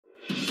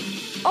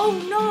Oh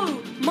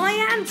no! My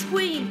ant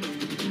queen!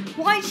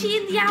 Why is she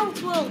in the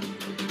outworld?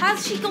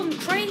 Has she gone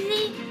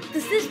crazy?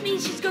 Does this mean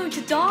she's going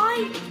to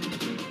die?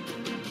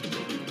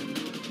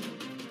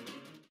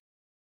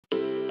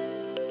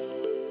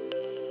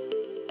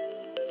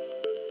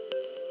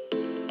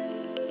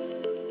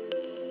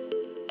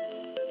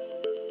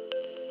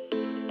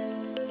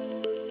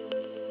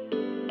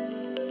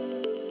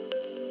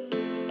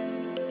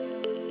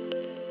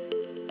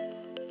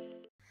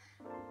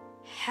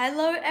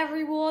 Hello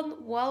everyone,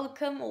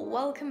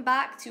 welcome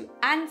back to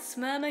Ants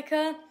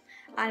Myrmica,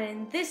 and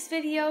in this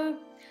video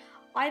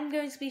I'm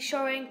going to be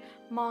showing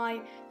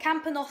my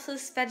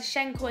camponotus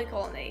fedtschenkoi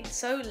colony,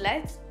 so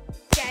let's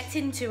get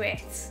into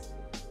it.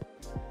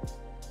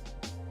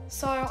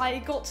 So I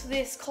got to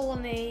this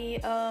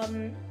colony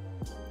on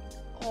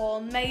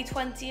May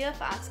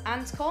 20th at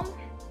AntCon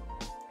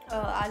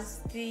as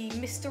the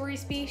mystery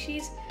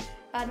species,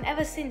 and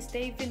ever since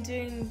they've been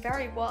doing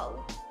very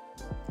well.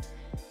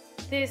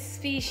 This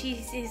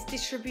species is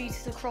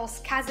distributed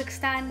across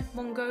Kazakhstan,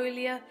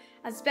 Mongolia,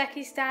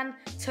 Uzbekistan,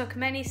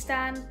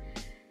 Turkmenistan,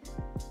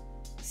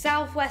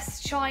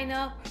 Southwest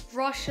China,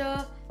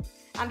 Russia,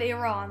 and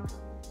Iran.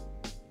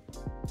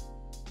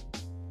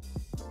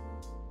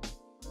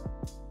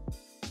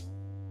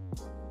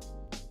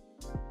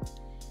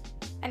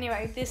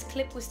 Anyway, this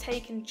clip was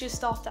taken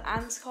just after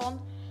AntCon,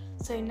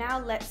 so now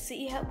let's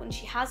see her when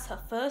she has her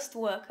first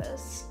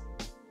workers.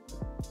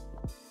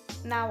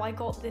 Now I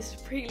got this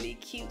really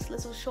cute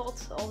little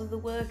shot of the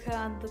worker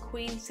and the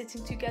queen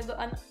sitting together,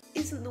 and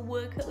isn't the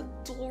worker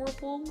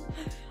adorable?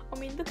 I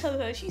mean, look at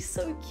her, she's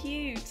so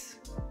cute.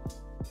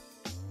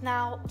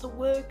 Now, the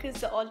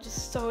workers are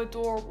just so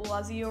adorable,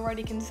 as you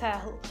already can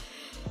tell.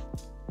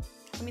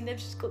 I mean, they've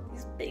just got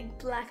these big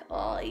black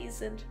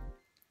eyes, and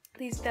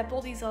their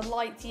bodies are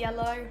light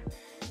yellow.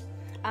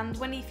 And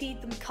when you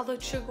feed them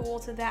coloured sugar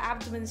water, their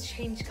abdomens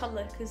change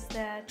colour because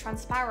they're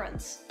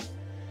transparent.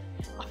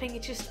 I think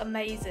it's just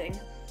amazing.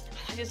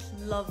 I just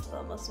love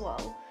them as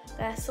well.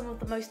 They're some of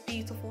the most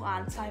beautiful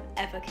ants I've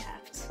ever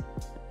kept.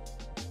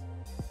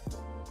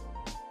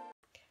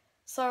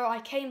 So I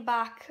came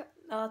back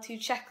to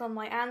check on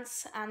my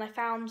ants, and I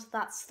found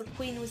that the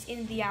queen was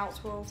in the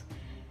outworld,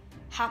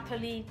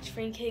 happily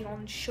drinking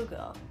on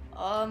sugar.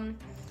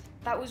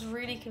 That was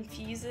really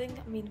confusing.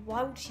 I mean,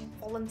 why would she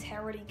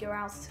voluntarily go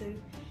out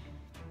to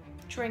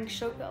drink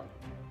sugar?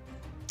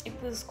 It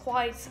was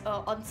quite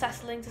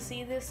unsettling to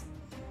see this,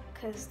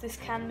 because this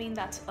can mean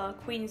that a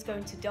queen is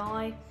going to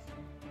die,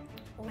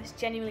 or it's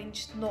genuinely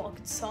just not a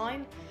good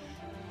sign.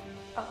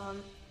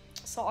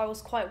 So I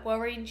was quite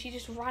worried, and she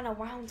just ran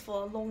around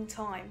for a long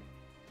time.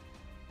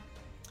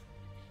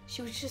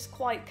 She was just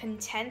quite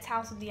content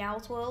out of the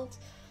outworld,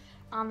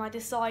 and I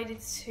decided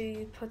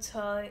to put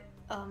her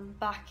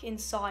back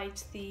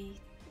inside the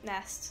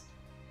nest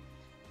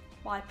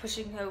by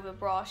pushing her with a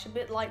brush, a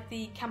bit like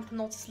the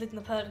camponotus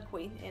lignoperda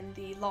queen in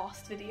the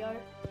last video.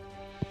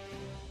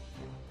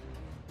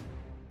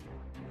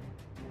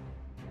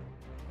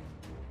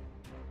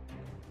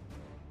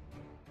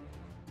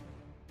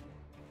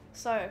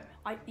 So,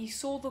 you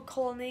saw the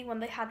colony when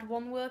they had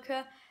one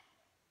worker.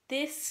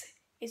 This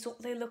is what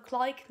they look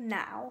like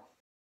now.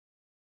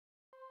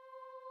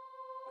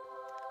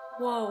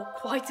 Whoa,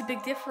 quite a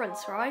big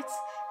difference, right?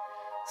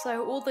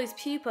 So all those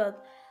pupa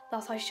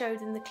that I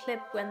showed in the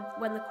clip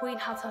when the queen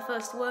had her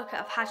first worker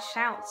have hatched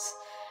out,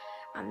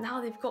 and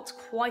now they've got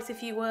quite a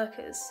few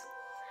workers.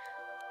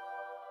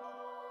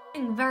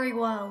 Doing very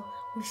well.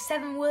 With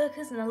 7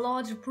 workers and a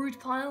large brood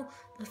pile,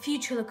 the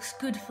future looks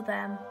good for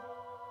them.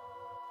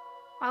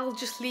 I'll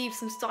just leave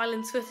some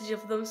silent footage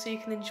of them so you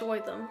can enjoy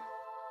them.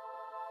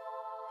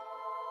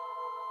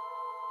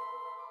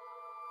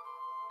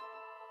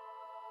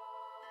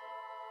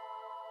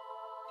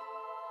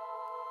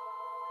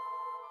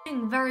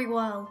 Doing very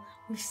well.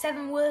 With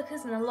 7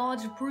 workers and a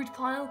large brood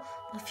pile,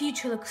 the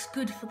future looks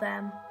good for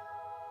them.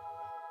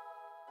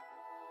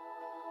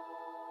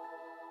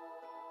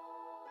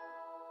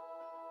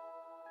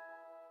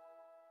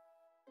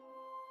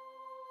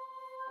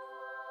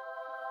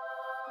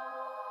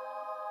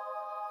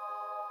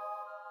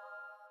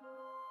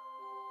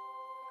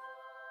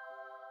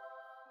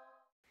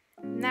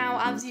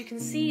 Now, as you can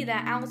see,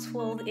 their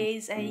outworld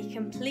is a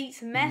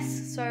complete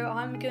mess, so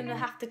I'm gonna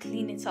have to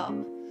clean it up.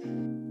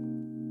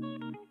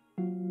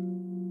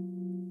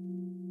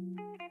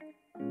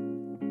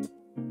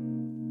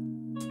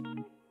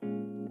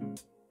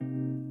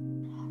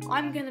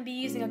 I'm gonna be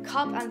using a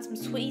cup and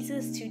some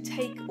tweezers to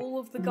take all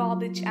of the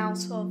garbage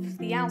out of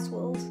the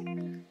outworld.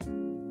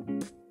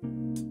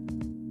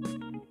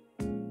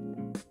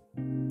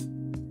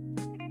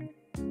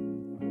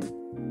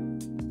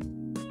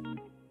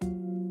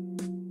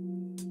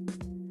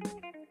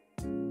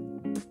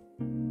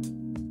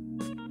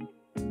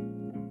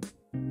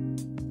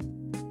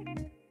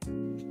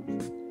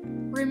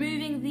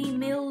 Removing the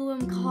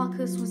mealworm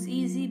carcass was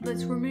easy, but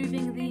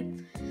removing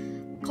the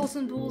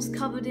cotton balls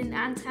covered in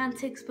Ant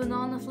Antics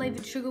banana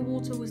flavoured sugar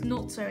water was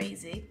not so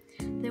easy.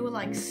 They were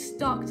like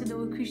stuck to the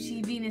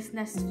Wakushi Venus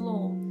nest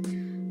floor.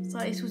 so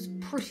it was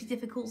pretty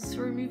difficult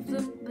to remove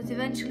them, but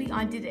eventually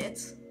I did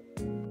it.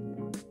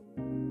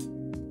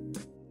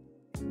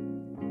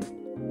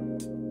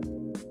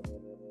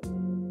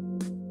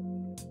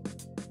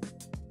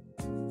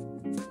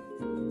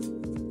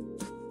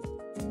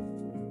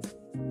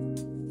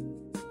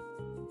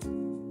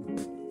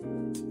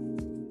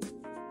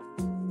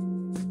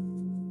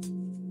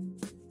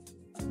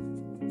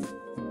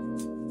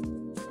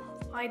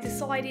 I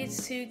decided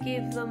to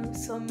give them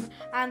some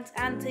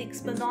Antiques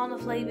banana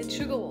flavoured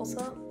sugar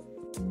water.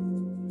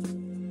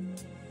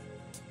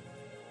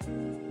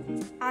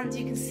 And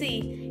you can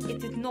see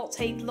it did not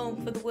take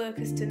long for the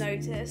workers to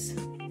notice.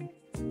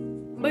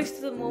 Most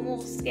of them were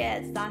more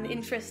scared than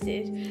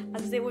interested,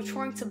 as they were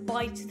trying to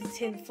bite the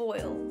tin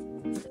foil.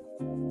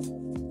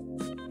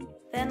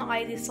 Then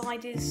I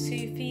decided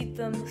to feed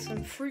them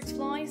some fruit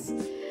flies,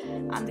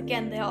 and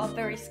again they are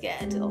very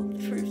scared of the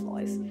fruit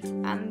flies,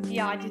 and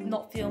yeah, I did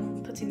not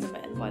film putting them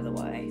in, by the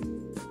way.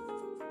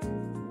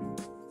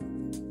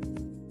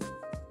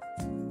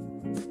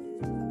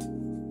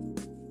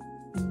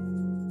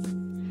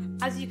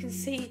 As you can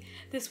see,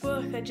 this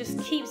worker just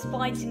keeps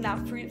biting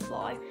that fruit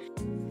fly.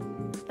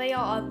 They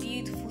are a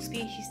beautiful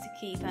species to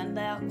keep, and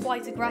they are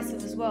quite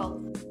aggressive as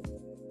well.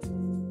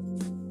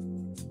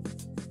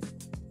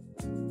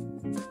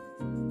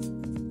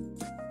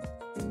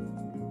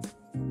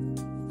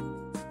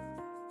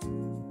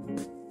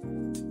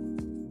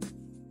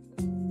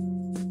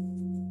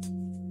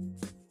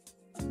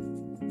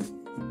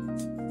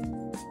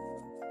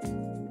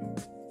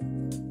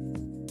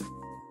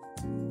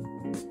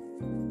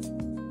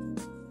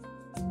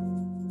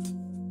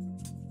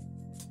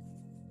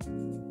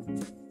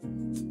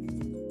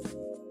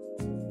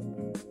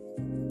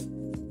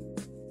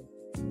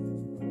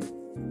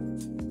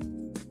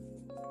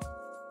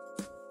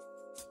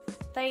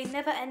 They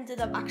never ended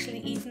up actually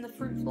eating the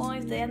fruit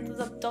flies, they ended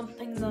up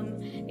dumping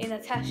them in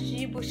a test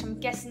tube, which I'm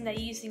guessing they're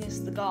using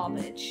as the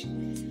garbage.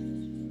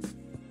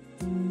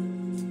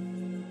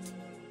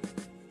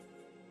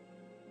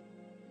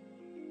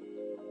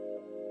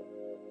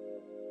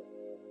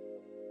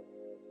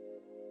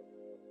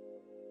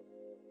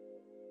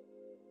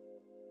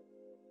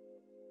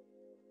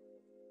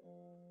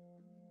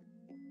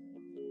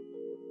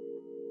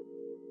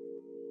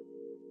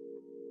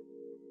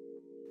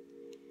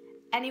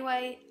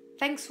 Anyway,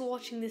 thanks for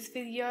watching this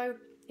video.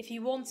 If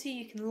you want to,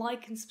 you can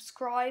like and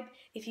subscribe.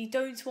 If you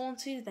don't want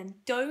to, then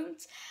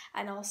don't.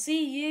 And I'll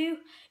see you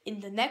in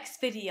the next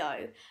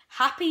video.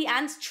 Happy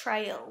ant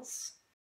trails!